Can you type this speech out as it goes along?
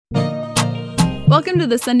Welcome to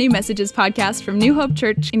the Sunday Messages podcast from New Hope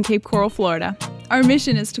Church in Cape Coral, Florida. Our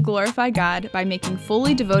mission is to glorify God by making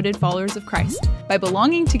fully devoted followers of Christ, by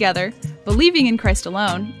belonging together, believing in Christ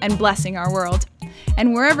alone, and blessing our world.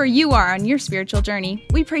 And wherever you are on your spiritual journey,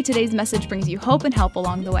 we pray today's message brings you hope and help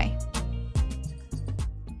along the way.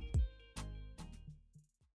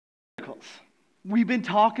 We've been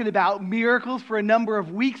talking about miracles for a number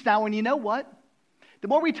of weeks now, and you know what? The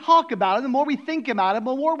more we talk about it, the more we think about it,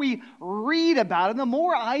 the more we read about it, the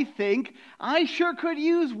more I think I sure could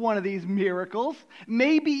use one of these miracles,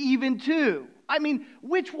 maybe even two. I mean,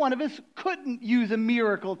 which one of us couldn't use a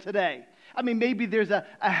miracle today? I mean, maybe there's a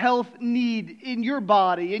health need in your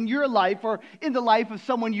body, in your life, or in the life of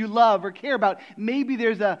someone you love or care about. Maybe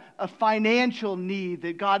there's a financial need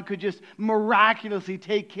that God could just miraculously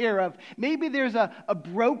take care of. Maybe there's a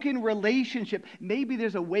broken relationship. Maybe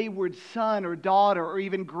there's a wayward son or daughter or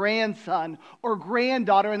even grandson or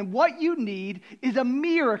granddaughter. And what you need is a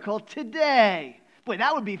miracle today. Boy,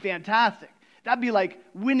 that would be fantastic. That'd be like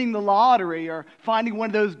winning the lottery or finding one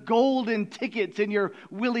of those golden tickets in your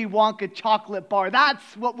Willy Wonka chocolate bar.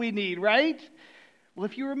 That's what we need, right? Well,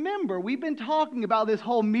 if you remember, we've been talking about this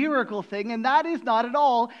whole miracle thing, and that is not at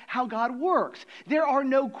all how God works. There are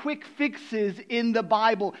no quick fixes in the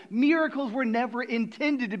Bible. Miracles were never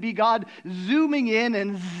intended to be God zooming in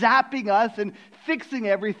and zapping us and fixing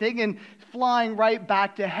everything and flying right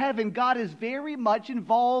back to heaven. God is very much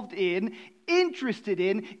involved in, interested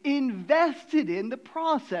in, invested in the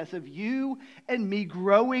process of you and me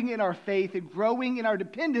growing in our faith and growing in our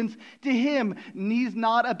dependence to Him. And He's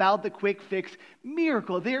not about the quick fix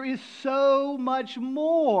miracle. There is so much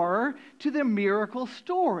more to the miracle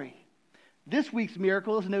story. This week's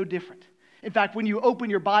miracle is no different. In fact, when you open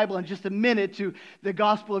your Bible in just a minute to the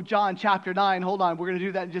Gospel of John chapter 9, hold on, we're going to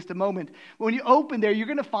do that in just a moment. When you open there, you're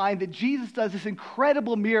going to find that Jesus does this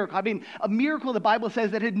incredible miracle. I mean, a miracle the Bible says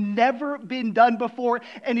that had never been done before,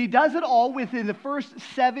 and He does it all within the first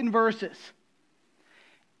 7 verses.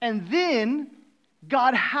 And then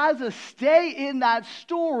God has us stay in that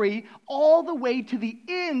story all the way to the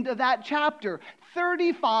end of that chapter,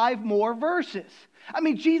 35 more verses. I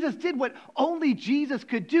mean, Jesus did what only Jesus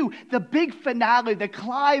could do. The big finale, the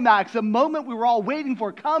climax, the moment we were all waiting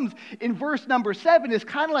for comes in verse number 7. It's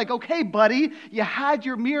kind of like, okay, buddy, you had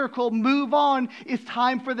your miracle, move on. It's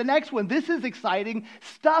time for the next one. This is exciting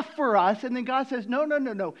stuff for us. And then God says,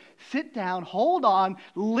 no. Sit down, hold on,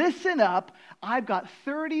 listen up. I've got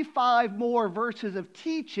 35 more verses of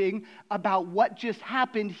teaching about what just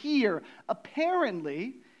happened here.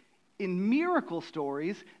 Apparently, in miracle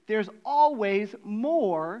stories, there's always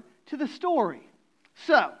more to the story.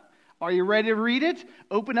 So, are you ready to read it?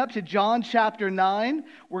 Open up to John chapter 9.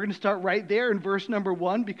 We're going to start right there in verse number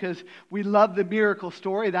 1 because we love the miracle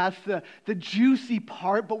story. That's the juicy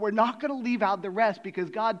part, but we're not going to leave out the rest because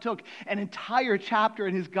God took an entire chapter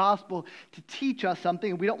in His gospel to teach us something,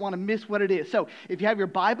 and we don't want to miss what it is. So, if you have your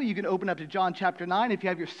Bible, you can open up to John chapter 9. If you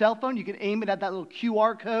have your cell phone, you can aim it at that little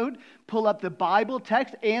QR code, pull up the Bible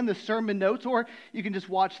text and the sermon notes, or you can just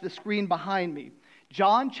watch the screen behind me.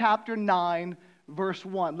 John chapter 9, verse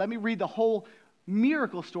 1. Let me read the whole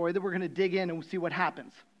miracle story that we're going to dig in and we'll see what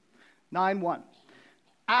happens. 9:1.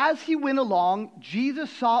 As He went along, Jesus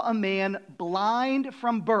saw a man blind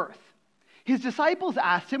from birth. His disciples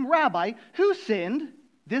asked Him, Rabbi, who sinned,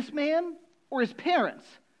 this man or his parents,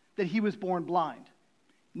 that he was born blind?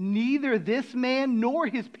 Neither this man nor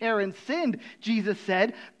his parents sinned, Jesus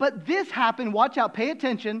said, but this happened, watch out, pay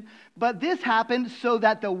attention, but this happened so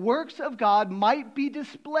that the works of God might be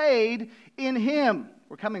displayed in him.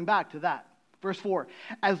 We're coming back to that. Verse 4,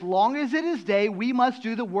 as long as it is day, we must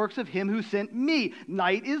do the works of Him who sent me.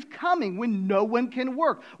 Night is coming when no one can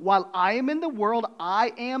work. While I am in the world,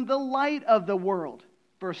 I am the light of the world.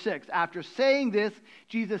 Verse 6, after saying this,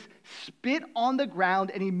 Jesus spit on the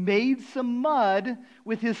ground and He made some mud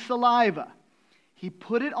with His saliva. He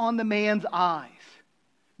put it on the man's eyes.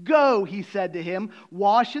 Go, He said to him,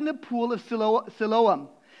 wash in the pool of Siloam.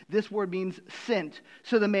 This word means sent.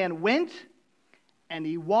 So the man went and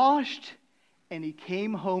he washed and he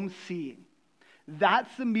came home seeing.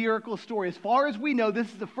 That's the miracle story. As far as we know, this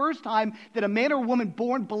is the first time that a man or woman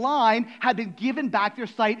born blind had been given back their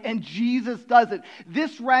sight, and Jesus does it.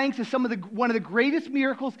 This ranks as one of the greatest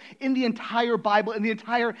miracles in the entire Bible, in the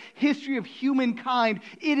entire history of humankind.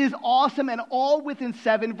 It is awesome, and all within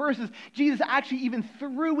 7 verses. Jesus actually even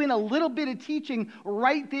threw in a little bit of teaching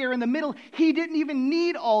right there in the middle. He didn't even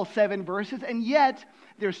need all 7 verses, and yet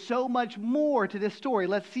there's so much more to this story.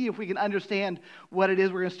 Let's see if we can understand what it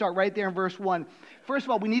is. We're going to start right there in verse 1. First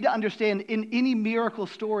of all, we need to understand in any miracle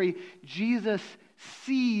story, Jesus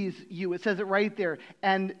sees you. It says it right there.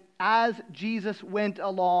 And as Jesus went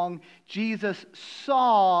along, Jesus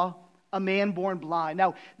saw a man born blind.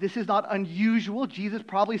 Now, this is not unusual. Jesus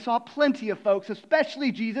probably saw plenty of folks,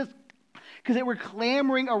 especially Jesus, because they were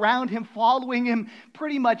clamoring around him, following him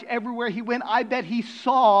pretty much everywhere he went. I bet he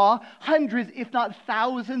saw hundreds, if not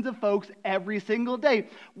thousands of folks every single day.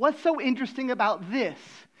 What's so interesting about this?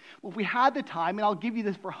 Well, if we had the time, and I'll give you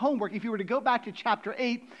this for homework, if you were to go back to chapter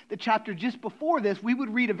 8, the chapter just before this, we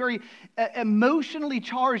would read a very emotionally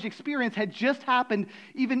charged experience had just happened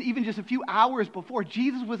even just a few hours before.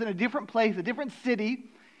 Jesus was in a different place, a different city,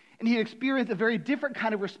 and he experienced a very different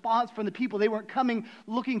kind of response from the people. They weren't coming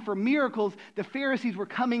looking for miracles. The Pharisees were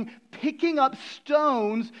coming, picking up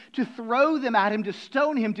stones to throw them at him, to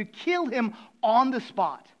stone him, to kill him on the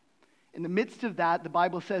spot. In the midst of that, the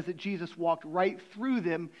Bible says that Jesus walked right through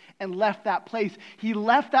them and left that place. He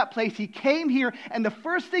left that place. He came here, and the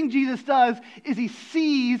first thing Jesus does is he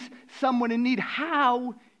sees someone in need.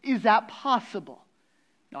 How is that possible?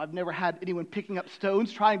 Now, I've never had anyone picking up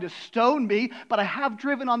stones trying to stone me, but I have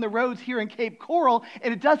driven on the roads here in Cape Coral,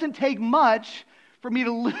 and it doesn't take much for me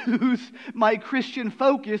to lose my Christian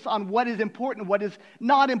focus on what is important, what is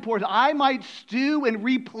not important. I might stew and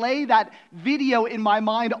replay that video in my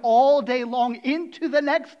mind all day long into the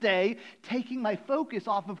next day, taking my focus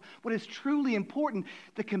off of what is truly important.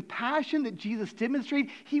 The compassion that Jesus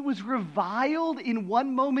demonstrated, he was reviled in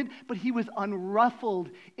one moment, but he was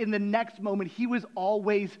unruffled in the next moment. He was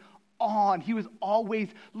always on. He was always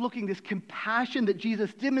looking. This compassion that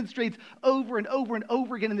Jesus demonstrates over and over and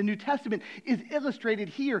over again in the New Testament is illustrated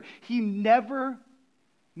here. He never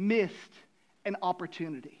missed an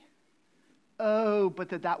opportunity. Oh, but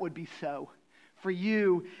that would be so for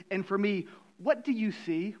you and for me. What do you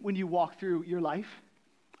see when you walk through your life?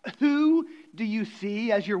 Who do you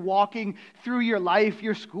see as you're walking through your life,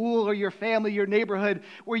 your school, or your family, your neighborhood,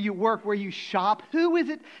 where you work, where you shop? Who is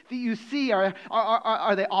it that you see?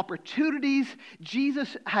 Are they opportunities?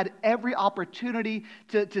 Jesus had every opportunity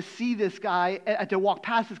to see this guy, to walk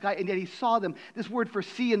past this guy, and yet he saw them. This word for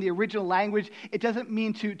see in the original language, it doesn't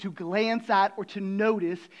mean to glance at or to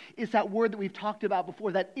notice. It's that word that we've talked about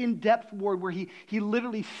before, that in-depth word where he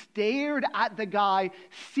literally stared at the guy,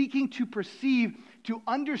 seeking to perceive, to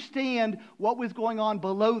understand what was going on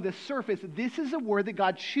below the surface. This is a word that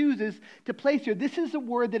God chooses to place here. This is a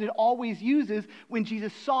word that it always uses when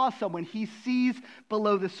Jesus saw someone. He sees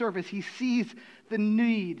below the surface. He sees the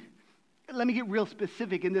need. Let me get real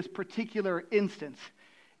specific in this particular instance.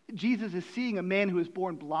 Jesus is seeing a man who is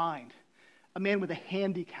born blind, a man with a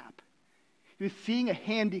handicap. He was seeing a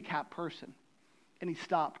handicapped person, and he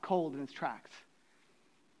stopped cold in his tracks.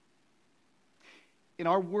 In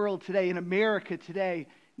our world today, in America today,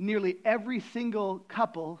 nearly every single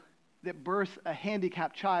couple that births a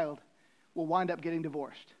handicapped child will wind up getting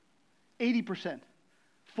divorced. 80%.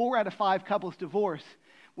 4 out of 5 couples divorce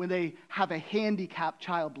when they have a handicapped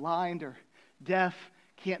child, blind or deaf,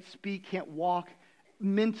 can't speak, can't walk,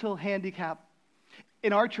 mental handicap.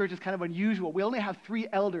 In our church, it's kind of unusual. We only have 3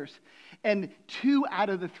 elders, and 2 out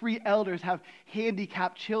of the 3 elders have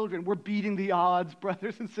handicapped children. We're beating the odds,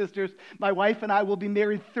 brothers and sisters. My wife and I will be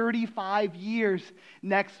married 35 years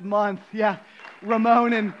next month. Yeah,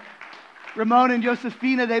 Ramon and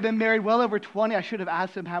Josefina, they've been married well over 20. I should have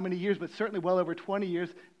asked them how many years, but certainly well over 20 years.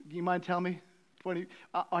 Do you mind telling me? 20?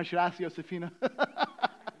 I should ask Josefina.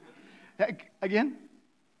 Again?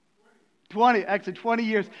 20, actually 20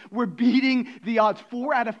 years. We're beating the odds,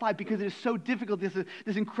 4 out of 5, because it is so difficult. This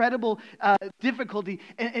incredible difficulty.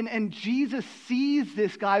 And Jesus sees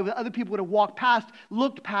this guy that other people would have walked past,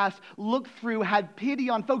 looked through, had pity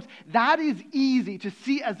on folks. That is easy to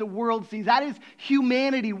see as the world sees. That is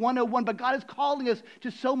humanity 101. But God is calling us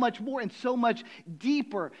to so much more and so much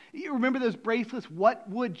deeper. You remember those bracelets? What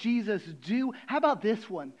would Jesus do? How about this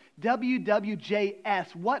one?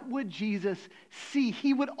 WWJS. What would Jesus see?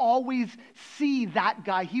 He would always see that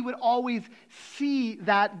guy. He would always see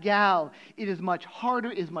that gal. It is much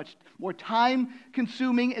harder, it is much more time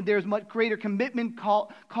consuming, and there's much greater commitment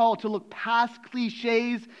call to look past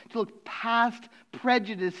cliches, to look past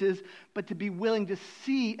prejudices, but to be willing to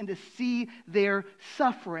see and to see their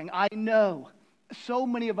suffering. I know so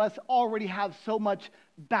many of us already have so much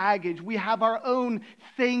baggage. We have our own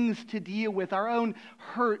things to deal with, our own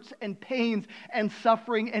hurts and pains and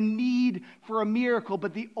suffering and need for a miracle.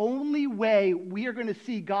 But the only way we are going to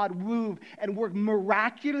see God move and work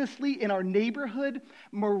miraculously in our neighborhood,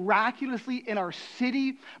 miraculously in our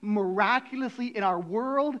city, miraculously in our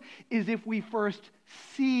world, is if we first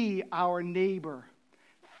see our neighbor,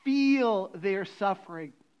 feel their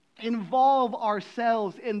suffering, involve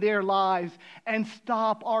ourselves in their lives, and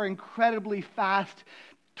stop our incredibly fast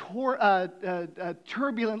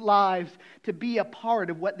turbulent lives to be a part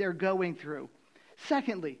of what they're going through.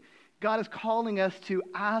 Secondly, God is calling us to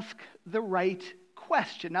ask the right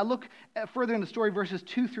question. Now look further in the story, verses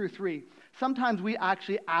 2 through 3. Sometimes we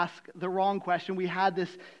actually ask the wrong question. We had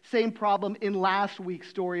this same problem in last week's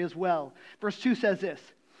story as well. Verse 2 says this.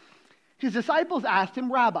 His disciples asked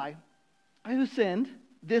him, Rabbi, who sinned,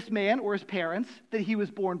 this man or his parents, that he was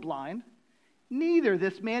born blind? Neither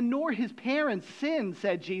this man nor his parents sinned,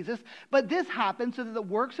 said Jesus, but this happened so that the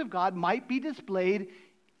works of God might be displayed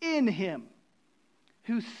in him.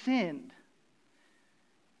 Who sinned?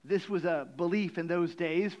 This was a belief in those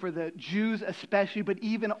days for the Jews especially, but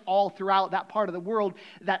even all throughout that part of the world,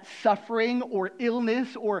 that suffering or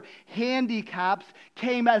illness or handicaps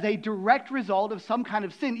came as a direct result of some kind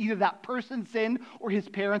of sin. Either that person sinned or his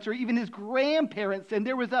parents or even his grandparents sinned.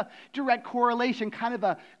 There was a direct correlation, kind of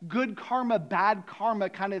a good karma, bad karma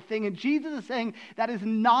kind of thing. And Jesus is saying that is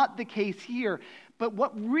not the case here. But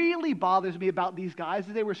what really bothers me about these guys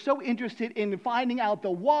is they were so interested in finding out the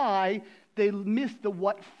why, they missed the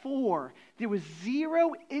what for. There was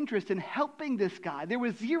zero interest in helping this guy. There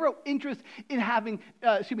was zero interest in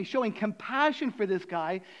showing compassion for this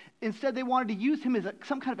guy. Instead, they wanted to use him as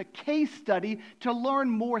some kind of a case study to learn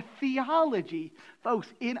more theology. Folks,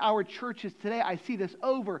 in our churches today, I see this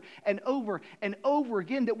over and over and over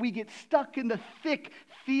again, that we get stuck in the thick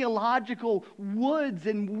theological woods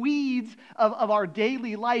and weeds of our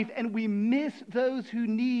daily life, and we miss those who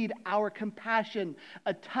need our compassion,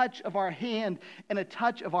 a touch of our hand and a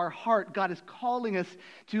touch of our heart. God is calling us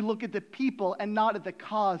to look at the people and not at the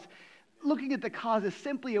cause. Looking at the cause is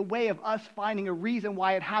simply a way of us finding a reason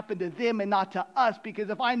why it happened to them and not to us,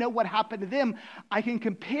 because if I know what happened to them, I can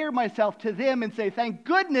compare myself to them and say, thank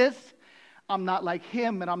goodness I'm not like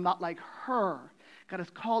him and I'm not like her. God is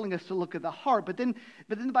calling us to look at the heart. But then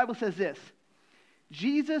the Bible says this.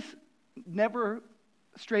 Jesus never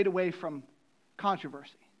strayed away from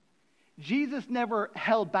controversy. Jesus never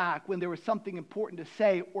held back when there was something important to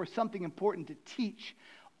say or something important to teach.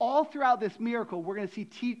 All throughout this miracle, we're going to see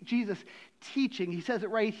Jesus teaching. He says it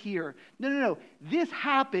right here. No. This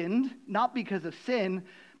happened not because of sin,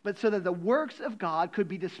 but so that the works of God could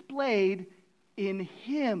be displayed in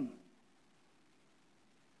him.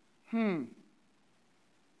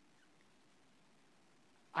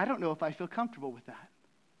 I don't know if I feel comfortable with that.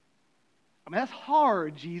 I mean, that's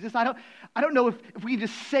hard, Jesus. I don't know if we can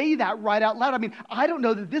just say that right out loud. I mean, I don't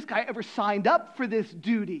know that this guy ever signed up for this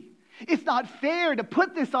duty. It's not fair to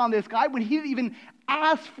put this on this guy when he didn't even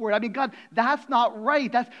ask for it. I mean, God, that's not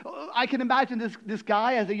right. I can imagine this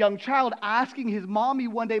guy as a young child asking his mommy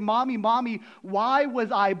one day, Mommy, why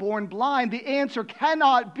was I born blind? The answer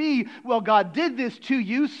cannot be, well, God did this to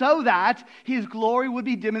you so that his glory would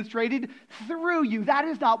be demonstrated through you. That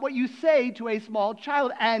is not what you say to a small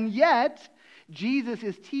child. And yet, Jesus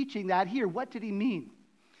is teaching that here. What did he mean?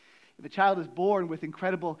 If a child is born with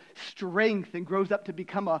incredible strength and grows up to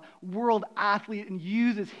become a world athlete and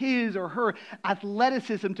uses his or her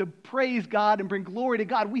athleticism to praise God and bring glory to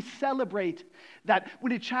God, we celebrate that.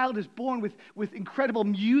 When a child is born with incredible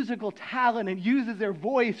musical talent and uses their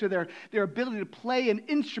voice or their ability to play an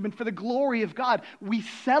instrument for the glory of God, we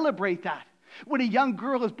celebrate that. When a young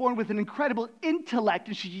girl is born with an incredible intellect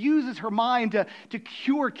and she uses her mind to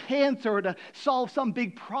cure cancer or to solve some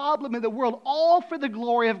big problem in the world, all for the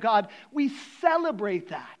glory of God, we celebrate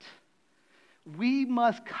that. We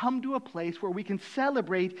must come to a place where we can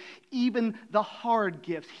celebrate even the hard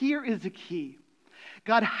gifts. Here is the key.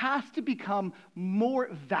 God has to become more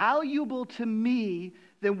valuable to me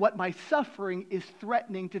than what my suffering is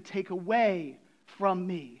threatening to take away from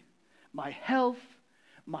me. My health,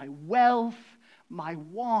 my wealth, my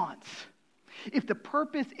wants. If the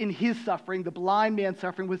purpose in his suffering, the blind man's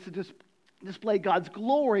suffering, was to display God's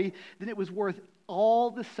glory, then it was worth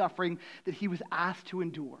all the suffering that he was asked to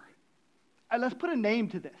endure. Let's put a name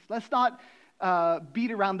to this. Let's not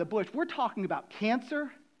beat around the bush. We're talking about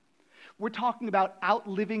cancer. We're talking about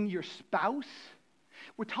outliving your spouse.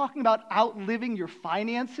 We're talking about outliving your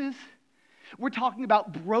finances. We're talking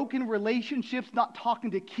about broken relationships, not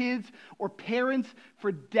talking to kids or parents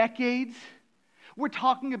for decades. We're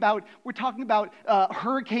talking about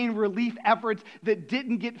hurricane relief efforts that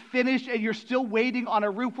didn't get finished and you're still waiting on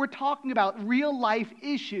a roof. We're talking about real life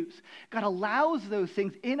issues. God allows those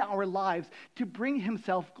things in our lives to bring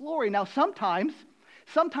himself glory. Now, sometimes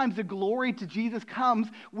the glory to Jesus comes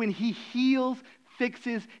when he heals,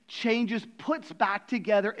 fixes, changes, puts back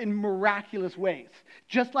together in miraculous ways,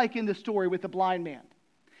 just like in the story with the blind man.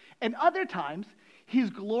 And other times, His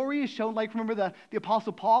glory is shown, like remember the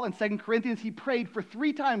Apostle Paul in 2 Corinthians, he prayed for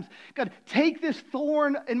 3 times, God, take this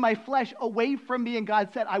thorn in my flesh away from me. And God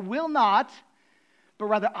said, I will not, but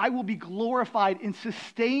rather I will be glorified in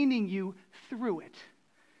sustaining you through it.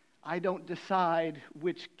 I don't decide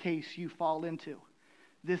which case you fall into.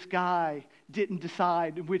 This guy didn't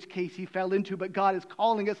decide which case he fell into, but God is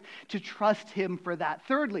calling us to trust him for that.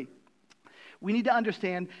 Thirdly, we need to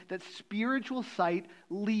understand that spiritual sight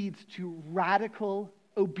leads to radical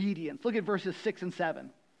obedience. Look at verses 6 and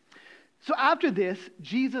 7. So after this,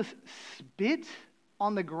 Jesus spit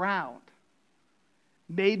on the ground,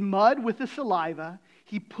 made mud with the saliva.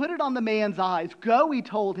 He put it on the man's eyes. Go, he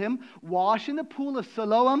told him, wash in the pool of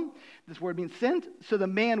Siloam. This word means sent. So the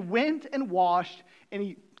man went and washed, and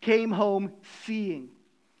he came home seeing.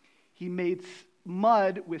 He made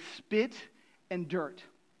mud with spit and dirt,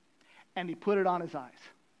 and he put it on his eyes.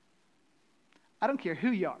 I don't care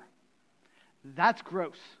who you are. That's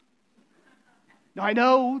gross. Now, I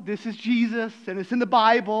know this is Jesus, and it's in the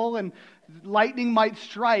Bible, and lightning might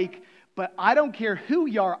strike, but I don't care who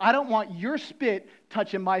you are. I don't want your spit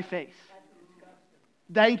touching my face.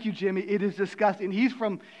 Thank you, Jimmy. It is disgusting. He's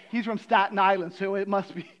from Staten Island, so it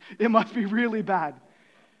must be really bad.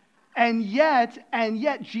 And yet,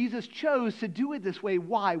 Jesus chose to do it this way.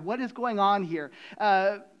 Why? What is going on here?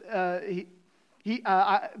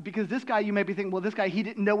 Because this guy, you may be thinking, well, this guy, he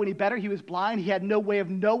didn't know any better. He was blind. He had no way of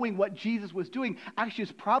knowing what Jesus was doing. Actually,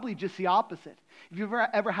 it's probably just the opposite. If you've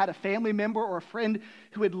ever had a family member or a friend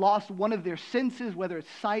who had lost one of their senses, whether it's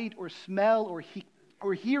sight or smell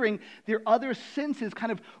or hearing, their other senses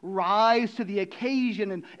kind of rise to the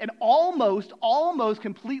occasion and almost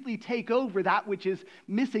completely take over that which is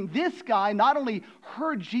missing. This guy not only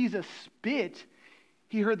heard Jesus spit,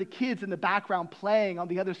 he heard the kids in the background playing on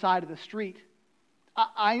the other side of the street.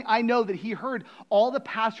 I know that he heard all the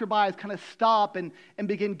passerbys kind of stop and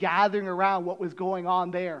begin gathering around what was going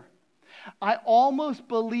on there. I almost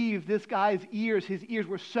believe this guy's his ears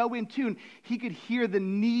were so in tune, he could hear the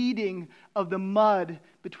kneading of the mud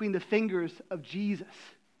between the fingers of Jesus.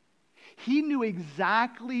 He knew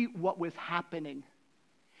exactly what was happening,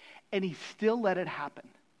 and he still let it happen.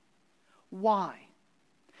 Why?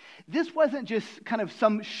 This wasn't just kind of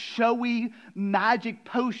some showy magic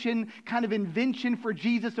potion kind of invention for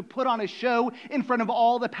Jesus to put on a show in front of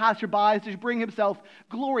all the passerbys to bring himself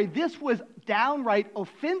glory. This was downright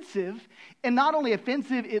offensive, and not only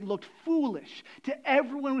offensive, it looked foolish to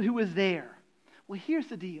everyone who was there. Well, here's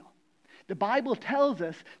the deal. The Bible tells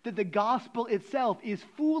us that the gospel itself is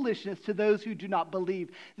foolishness to those who do not believe.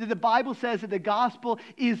 That the Bible says that the gospel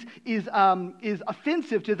is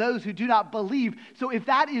offensive to those who do not believe. So if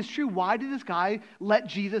that is true, why did this guy let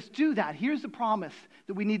Jesus do that? Here's the promise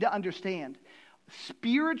that we need to understand.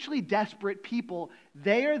 Spiritually desperate people,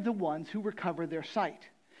 they are the ones who recover their sight.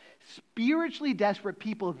 Spiritually desperate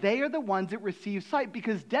people, they are the ones that receive sight,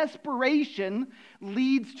 because desperation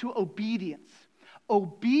leads to obedience.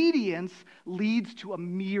 Obedience leads to a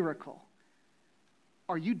miracle.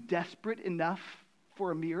 Are you desperate enough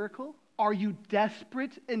for a miracle? Are you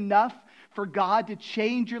desperate enough for God to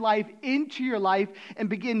change your life into your life and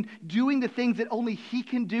begin doing the things that only He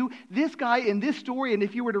can do? This guy in this story, and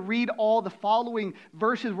if you were to read all the following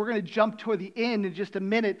verses, we're going to jump toward the end in just a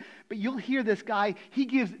minute, but you'll hear this guy, he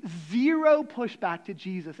gives zero pushback to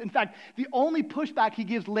Jesus. In fact, the only pushback he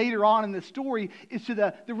gives later on in the story is to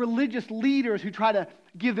the religious leaders who try to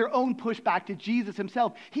give their own pushback to Jesus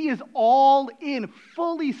himself. He is all in,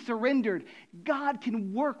 fully surrendered. God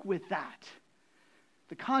can work with that.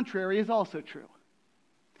 The contrary is also true.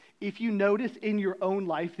 If you notice in your own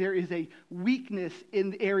life, there is a weakness in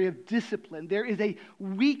the area of discipline. There is a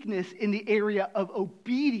weakness in the area of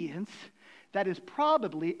obedience. That is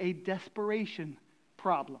probably a desperation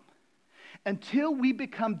problem. Until we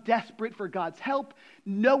become desperate for God's help,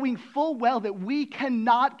 knowing full well that we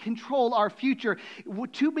cannot control our future,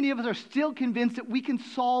 too many of us are still convinced that we can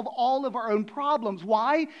solve all of our own problems.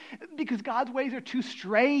 Why? Because God's ways are too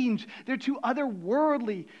strange. They're too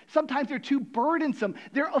otherworldly. Sometimes they're too burdensome.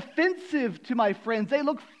 They're offensive to my friends. They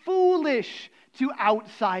look foolish to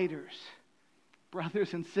outsiders.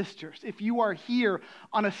 Brothers and sisters, if you are here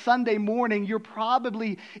on a Sunday morning, you're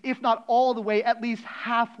probably, if not all the way, at least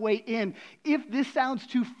halfway in. If this sounds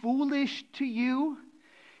too foolish to you,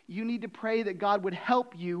 you need to pray that God would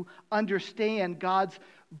help you understand God's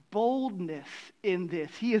boldness in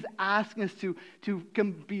this. He is asking us to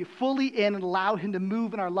be fully in and allow Him to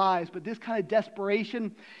move in our lives. But this kind of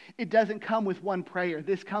desperation, it doesn't come with one prayer.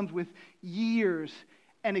 This comes with years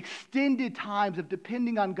and extended times of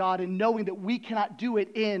depending on God and knowing that we cannot do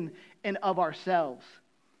it in and of ourselves.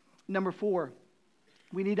 Number 4,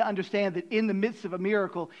 we need to understand that in the midst of a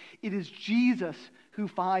miracle, it is Jesus who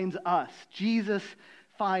finds us. Jesus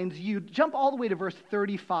finds you. Jump all the way to verse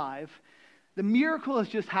 35. The miracle has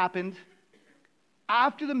just happened.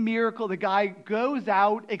 After the miracle, the guy goes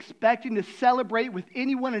out expecting to celebrate with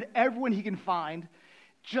anyone and everyone he can find.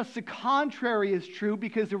 Just the contrary is true,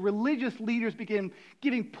 because the religious leaders begin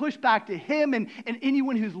giving pushback to him and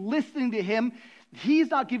anyone who's listening to him. He's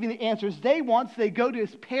not giving the answers they want, so they go to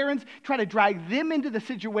his parents, try to drag them into the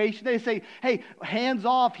situation. They say, hey, hands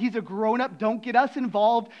off. He's a grown-up. Don't get us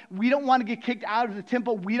involved. We don't want to get kicked out of the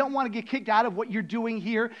temple. We don't want to get kicked out of what you're doing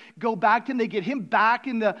here. Go back to him. They get him back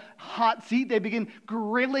in the hot seat. They begin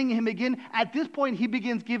grilling him again. At this point, he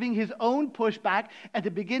begins giving his own pushback. At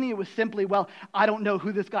the beginning, it was simply, well, I don't know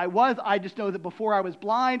who this guy was. I just know that before I was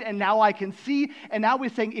blind, and now I can see. And now we're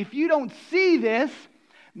saying, if you don't see this,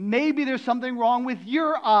 maybe there's something wrong with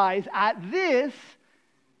your eyes. At this,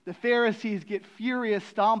 the Pharisees get furious,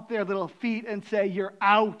 stomp their little feet, and say, you're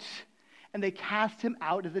out. And they cast him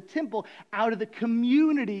out of the temple, out of the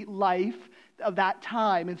community life of that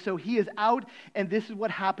time. And so he is out, and this is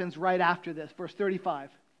what happens right after this. Verse 35.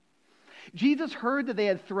 Jesus heard that they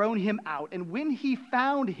had thrown him out, and when he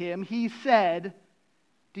found him, he said,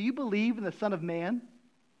 do you believe in the Son of Man?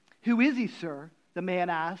 Who is he, sir? The man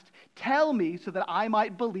asked. Tell me so that I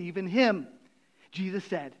might believe in him. Jesus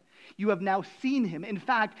said, you have now seen him. In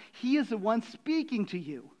fact, he is the one speaking to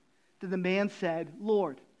you. Then the man said,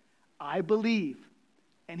 Lord, I believe.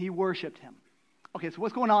 And he worshiped him. Okay, so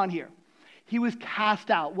what's going on here? He was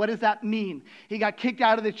cast out. What does that mean? He got kicked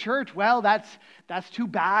out of the church. Well, that's too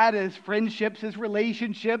bad. His friendships, his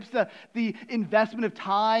relationships, the investment of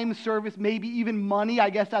time, service, maybe even money. I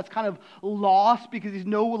guess that's kind of lost because he's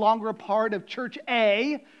no longer a part of church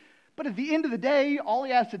A. But at the end of the day, all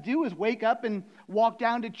he has to do is wake up and walk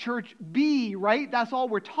down to church B, right? That's all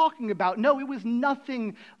we're talking about. No, it was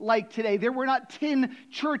nothing like today. There were not 10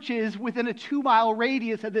 churches within a 2-mile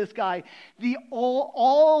radius of this guy.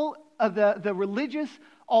 All of the religious,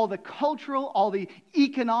 all the cultural, all the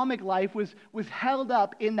economic life was held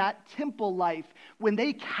up in that temple life. When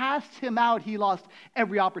they cast him out, he lost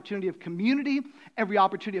every opportunity of community, every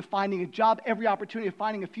opportunity of finding a job, every opportunity of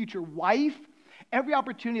finding a future wife, every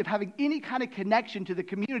opportunity of having any kind of connection to the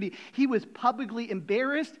community. He was publicly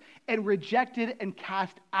embarrassed and rejected and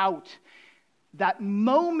cast out. That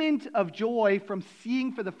moment of joy from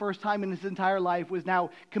seeing for the first time in his entire life was now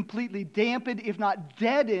completely dampened, if not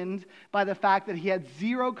deadened, by the fact that he had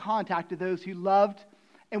zero contact to those he loved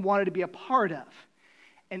and wanted to be a part of.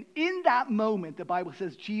 And in that moment, the Bible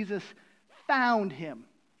says Jesus found him.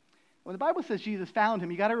 When the Bible says Jesus found him,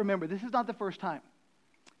 you got to remember, this is not the first time.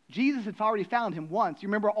 Jesus had already found him once. You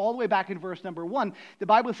remember all the way back in verse number 1, the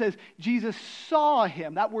Bible says Jesus saw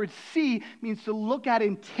him. That word see means to look at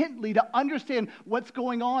intently, to understand what's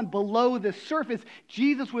going on below the surface.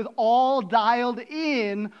 Jesus was all dialed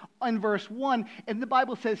in verse 1. And the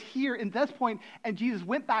Bible says here in this point, and Jesus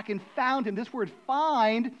went back and found him. This word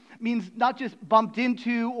find means not just bumped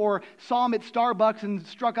into or saw him at Starbucks and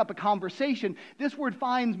struck up a conversation. This word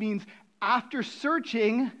finds means after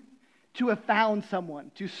searching, to have found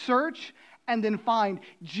someone, to search and then find.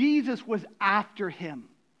 Jesus was after him.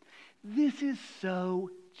 This is so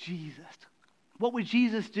Jesus. What would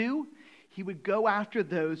Jesus do? He would go after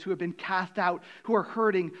those who have been cast out, who are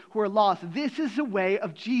hurting, who are lost. This is the way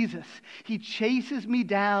of Jesus. He chases me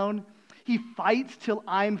down. He fights till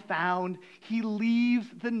I'm found. He leaves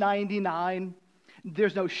the 99.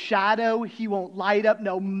 There's no shadow he won't light up,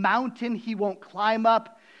 no mountain he won't climb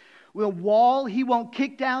up. The wall he won't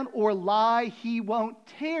kick down, or lie he won't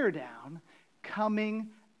tear down,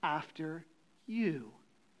 coming after you.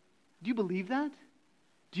 Do you believe that?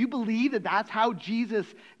 Do you believe that that's how Jesus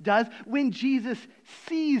does? When Jesus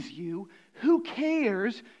sees you, who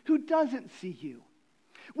cares who doesn't see you?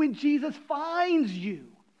 When Jesus finds you,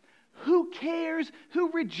 who cares who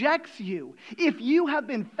rejects you? If you have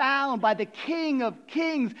been found by the King of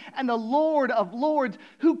Kings and the Lord of Lords,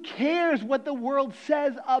 who cares what the world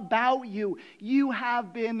says about you? You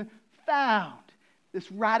have been found.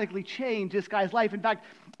 This radically changed this guy's life. In fact,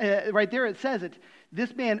 right there it says it.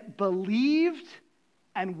 This man believed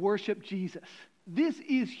and worshiped Jesus. This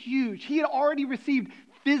is huge. He had already received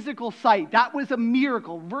physical sight. That was a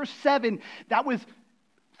miracle. Verse 7, that was,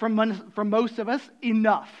 for most of us,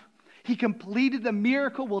 enough. He completed the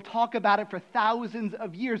miracle. We'll talk about it for thousands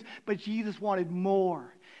of years, but Jesus wanted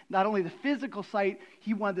more. not only the physical sight,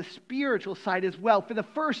 he wanted the spiritual sight as well. For the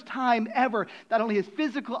first time ever, not only his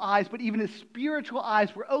physical eyes, but even his spiritual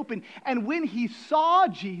eyes were open. And when he saw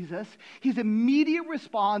Jesus, his immediate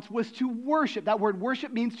response was to worship. That word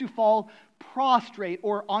worship means to fall prostrate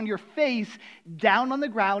or on your face down on the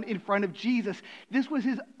ground in front of Jesus. This was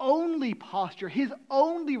his only posture, his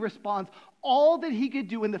only response, all that he could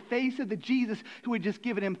do in the face of the Jesus who had just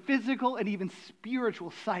given him physical and even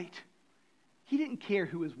spiritual sight. He didn't care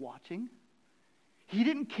who was watching. He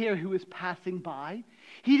didn't care who was passing by.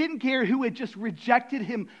 He didn't care who had just rejected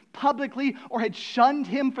him publicly or had shunned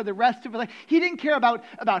him for the rest of his life. He didn't care about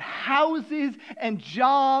houses and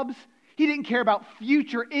jobs. He didn't care about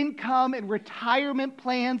future income and retirement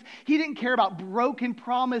plans. He didn't care about broken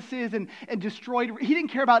promises and destroyed. He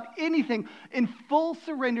didn't care about anything. In full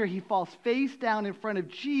surrender, he falls face down in front of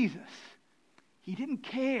Jesus. He didn't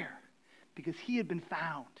care because he had been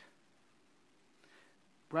found.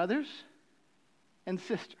 Brothers and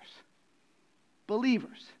sisters,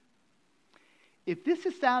 believers, if this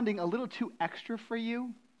is sounding a little too extra for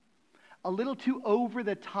you, a little too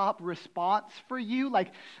over-the-top response for you,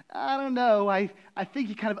 like, I don't know, I think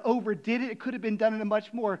you kind of overdid it. It could have been done in a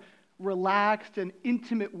much more relaxed and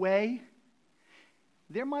intimate way.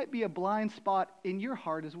 There might be a blind spot in your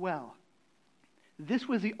heart as well. This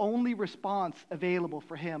was the only response available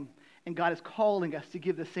for him. And God is calling us to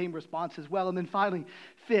give the same response as well. And then finally,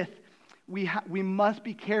 fifth, we must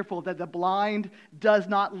be careful that the blind does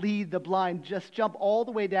not lead the blind. Just jump all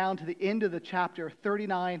the way down to the end of the chapter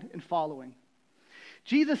 39 and following.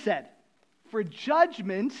 Jesus said, For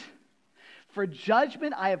judgment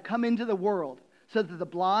I have come into the world, so that the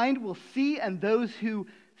blind will see and those who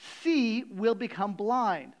see will become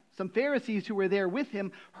blind. Some Pharisees who were there with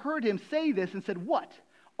him heard him say this and said, What?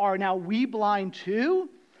 Are now we blind too?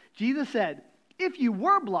 Jesus said, if you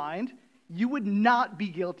were blind, you would not be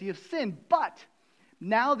guilty of sin. But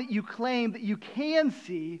now that you claim that you can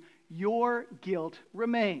see, your guilt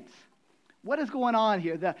remains. What is going on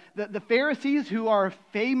here? The Pharisees, who are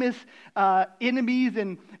famous enemies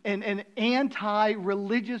and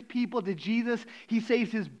anti-religious people to Jesus, he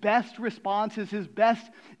saves his best responses, his best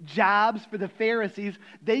jabs for the Pharisees.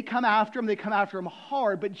 They come after him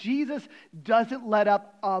hard, but Jesus doesn't let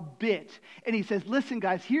up a bit. And he says, listen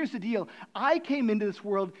guys, here's the deal. I came into this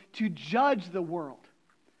world to judge the world.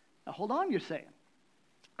 Now hold on, you're saying.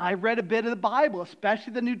 I read a bit of the Bible,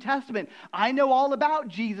 especially the New Testament. I know all about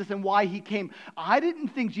Jesus and why he came. I didn't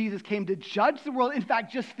think Jesus came to judge the world. In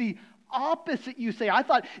fact, just the opposite, you say. I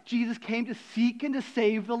thought Jesus came to seek and to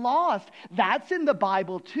save the lost. That's in the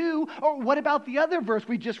Bible too. Or what about the other verse?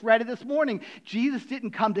 We just read it this morning. Jesus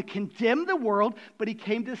didn't come to condemn the world, but he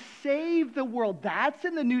came to save the world. That's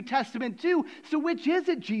in the New Testament too. So which is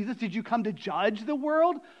it, Jesus? Did you come to judge the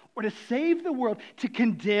world or to save the world? To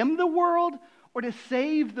condemn the world or to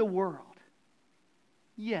save the world?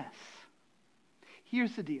 Yes.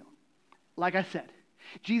 Here's the deal. Like I said,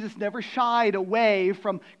 Jesus never shied away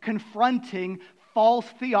from confronting false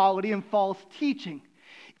theology and false teaching.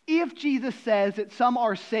 If Jesus says that some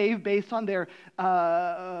are saved based on their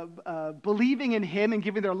believing in him and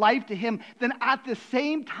giving their life to him, then at the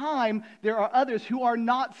same time, there are others who are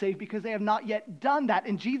not saved because they have not yet done that.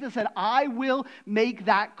 And Jesus said, I will make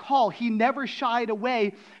that call. He never shied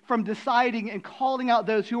away from deciding and calling out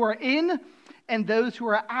those who are in and those who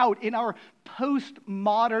are out. In our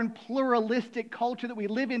postmodern, pluralistic culture that we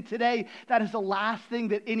live in today, that is the last thing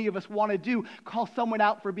that any of us want to do. Call someone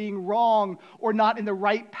out for being wrong or not in the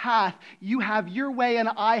right path. You have your way and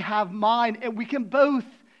I have mine, and we can both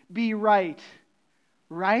be right.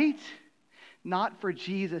 Right? Not for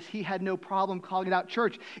Jesus. He had no problem calling it out.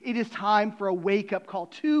 Church, it is time for a wake-up call.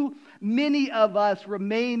 Too many of us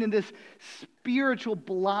remain in this spiritual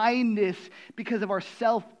blindness because of our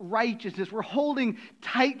self-righteousness. We're holding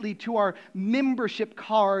tightly to our membership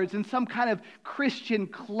cards in some kind of Christian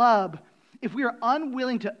club. If we are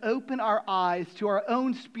unwilling to open our eyes to our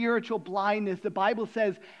own spiritual blindness, the Bible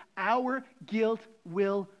says our guilt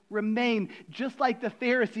will remain. Just like the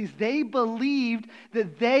Pharisees, they believed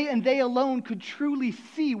that they and they alone could truly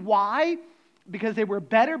see. Why? Because they were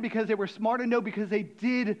better, because they were smarter? No, because they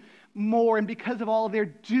did more, and because of all their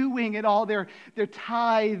doing and all their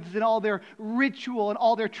tithes and all their ritual and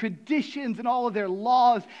all their traditions and all of their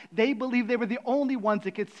laws, they believed they were the only ones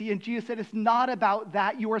that could see. And Jesus said, it's not about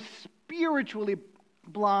that. You are spiritually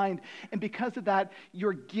blind, and because of that,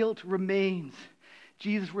 your guilt remains.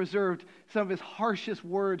 Jesus reserved some of his harshest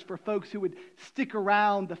words for folks who would stick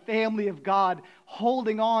around the family of God,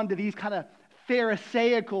 holding on to these kind of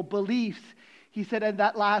Pharisaical beliefs. He said, in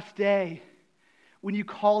that last day, when you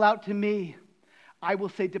call out to me, I will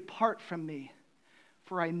say, depart from me,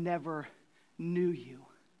 for I never knew you.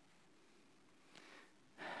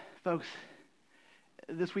 Folks,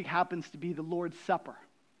 this week happens to be the Lord's Supper.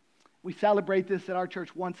 We celebrate this at our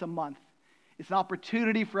church once a month. It's an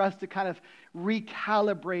opportunity for us to kind of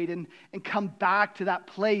recalibrate and come back to that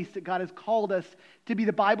place that God has called us to be.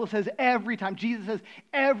 The Bible says every time, Jesus says,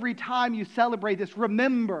 every time you celebrate this,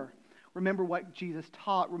 remember what Jesus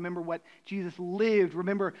taught. Remember what Jesus lived.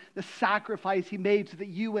 Remember the sacrifice he made so that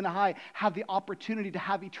you and I have the opportunity to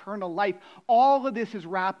have eternal life. All of this is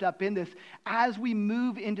wrapped up in this. As we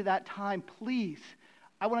move into that time, please,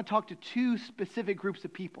 I want to talk to two specific groups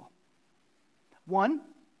of people. One,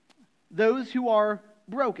 those who are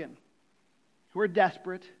broken, who are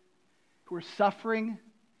desperate, who are suffering,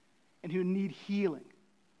 and who need healing.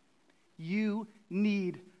 You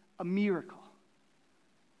need a miracle.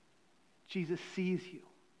 Jesus sees you.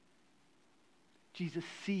 Jesus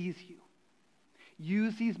sees you.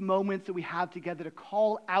 Use these moments that we have together to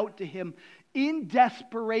call out to him in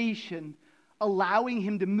desperation, allowing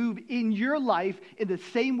him to move in your life in the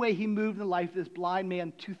same way he moved in the life of this blind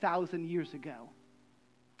man 2,000 years ago.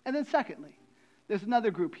 And then secondly, there's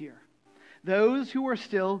another group here. Those who are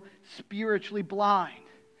still spiritually blind.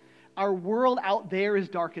 Our world out there is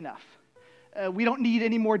dark enough. We don't need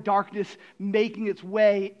any more darkness making its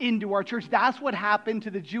way into our church. That's what happened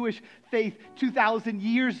to the Jewish faith 2,000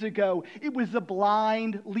 years ago. It was the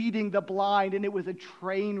blind leading the blind, and it was a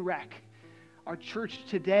train wreck. Our church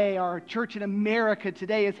today, our church in America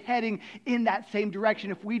today is heading in that same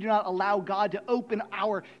direction if we do not allow God to open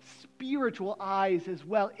our spiritual eyes as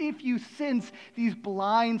well. If you sense these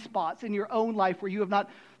blind spots in your own life where you have not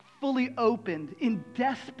fully opened in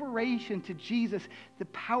desperation to Jesus, the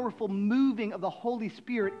powerful moving of the Holy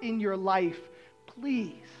Spirit in your life,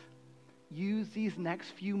 please use these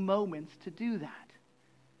next few moments to do that.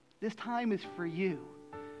 This time is for you.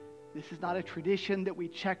 This is not a tradition that we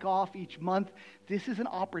check off each month. This is an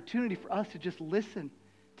opportunity for us to just listen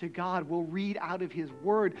to God. We'll read out of his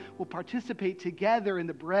word. We'll participate together in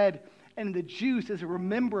the bread and the juice as a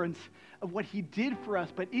remembrance of what he did for us.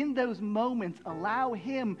 But in those moments, allow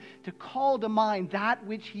him to call to mind that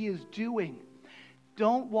which he is doing.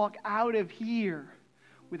 Don't walk out of here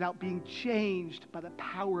without being changed by the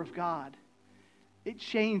power of God. It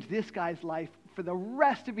changed this guy's life for the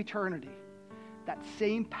rest of eternity. That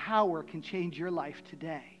same power can change your life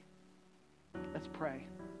today. Let's pray.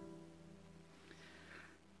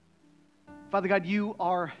 Father God, you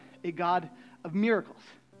are a God of miracles.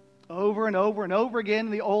 Over and over and over again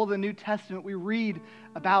in the Old and New Testament, we read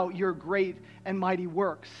about your great and mighty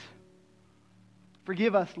works.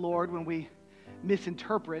 Forgive us, Lord, when we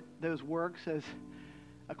misinterpret those works as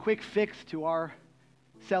a quick fix to our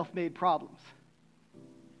self-made problems.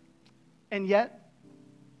 And yet,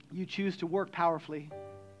 you choose to work powerfully.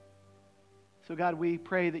 So God, we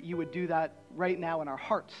pray that you would do that right now in our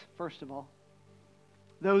hearts, first of all.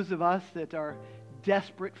 Those of us that are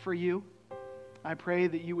desperate for you, I pray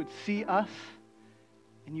that you would see us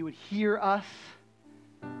and you would hear us.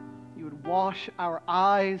 You would wash our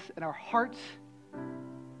eyes and our hearts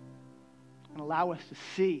and allow us to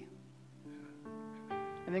see.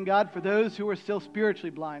 And then God, for those who are still spiritually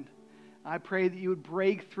blind, I pray that you would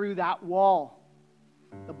break through that wall.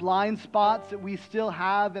 The blind spots that we still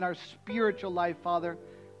have in our spiritual life, Father,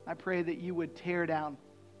 I pray that you would tear down,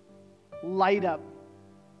 light up,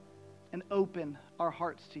 and open our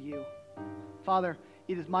hearts to you. Father,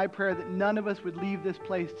 it is my prayer that none of us would leave this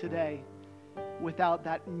place today without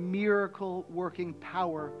that miracle-working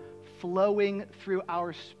power flowing through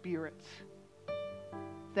our spirits.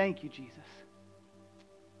 Thank you, Jesus.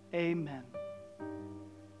 Amen.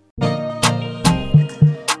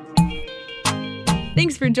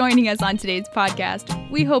 Thanks for joining us on today's podcast.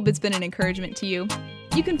 We hope it's been an encouragement to you.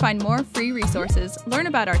 You can find more free resources, learn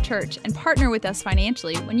about our church, and partner with us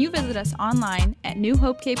financially when you visit us online at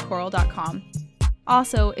newhopecapecoral.com.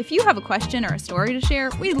 Also, if you have a question or a story to share,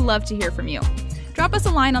 we'd love to hear from you. Drop us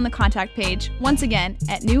a line on the contact page, once again,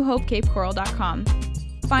 at newhopecapecoral.com.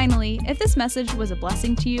 Finally, if this message was a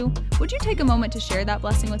blessing to you, would you take a moment to share that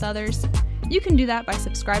blessing with others? You can do that by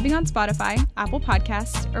subscribing on Spotify, Apple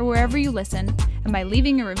Podcasts, or wherever you listen, and by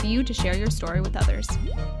leaving a review to share your story with others.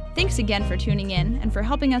 Thanks again for tuning in and for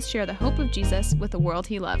helping us share the hope of Jesus with the world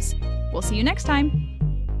he loves. We'll see you next time.